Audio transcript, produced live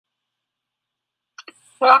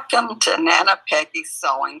Welcome to Nana Peggy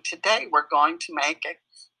Sewing. Today we're going to make a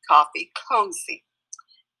coffee cozy.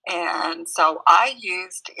 And so I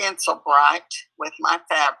used Insulbright with my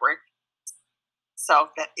fabric so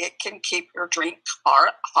that it can keep your drink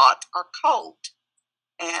hot or cold.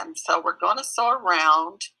 And so we're going to sew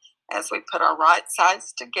around as we put our right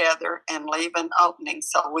sides together and leave an opening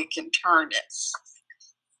so we can turn it.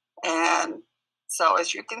 And so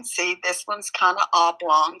as you can see, this one's kind of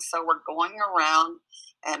oblong, so we're going around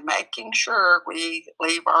and making sure we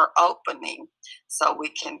leave our opening so we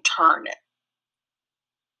can turn it.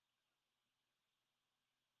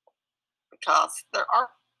 Because there are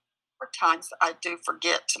times I do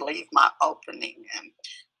forget to leave my opening, and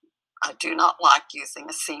I do not like using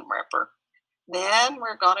a seam ripper. Then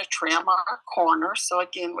we're going to trim our corners, so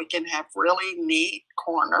again we can have really neat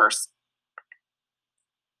corners.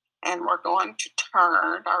 And we're going to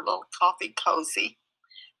turn our little coffee cozy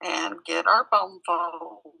and get our bone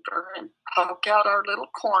folder and poke out our little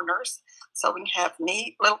corners so we can have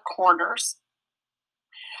neat little corners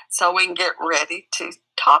so we can get ready to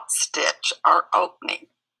top stitch our opening.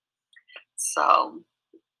 So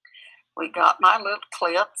we got my little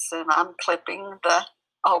clips and I'm clipping the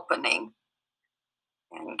opening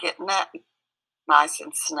and getting that nice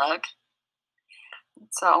and snug.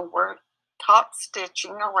 So we're top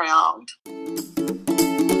stitching around.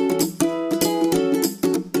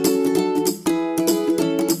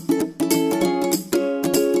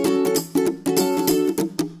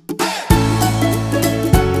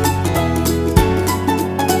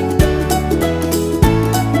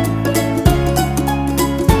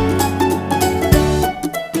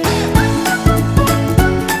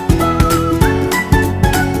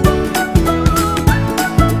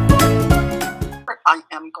 I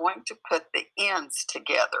am going to put the ends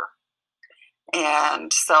together.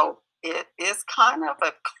 And so it is kind of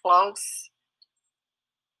a close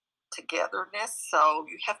togetherness, so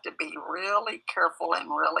you have to be really careful and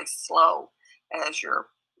really slow as you're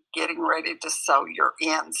getting ready to sew your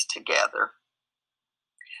ends together.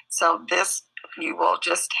 So this, you will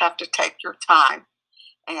just have to take your time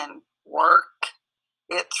and work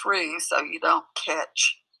it through so you don't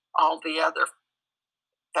catch all the other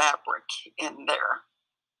fabric in there.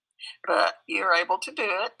 But you're able to do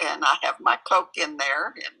it, and I have my Coke in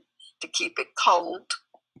there and to keep it cold.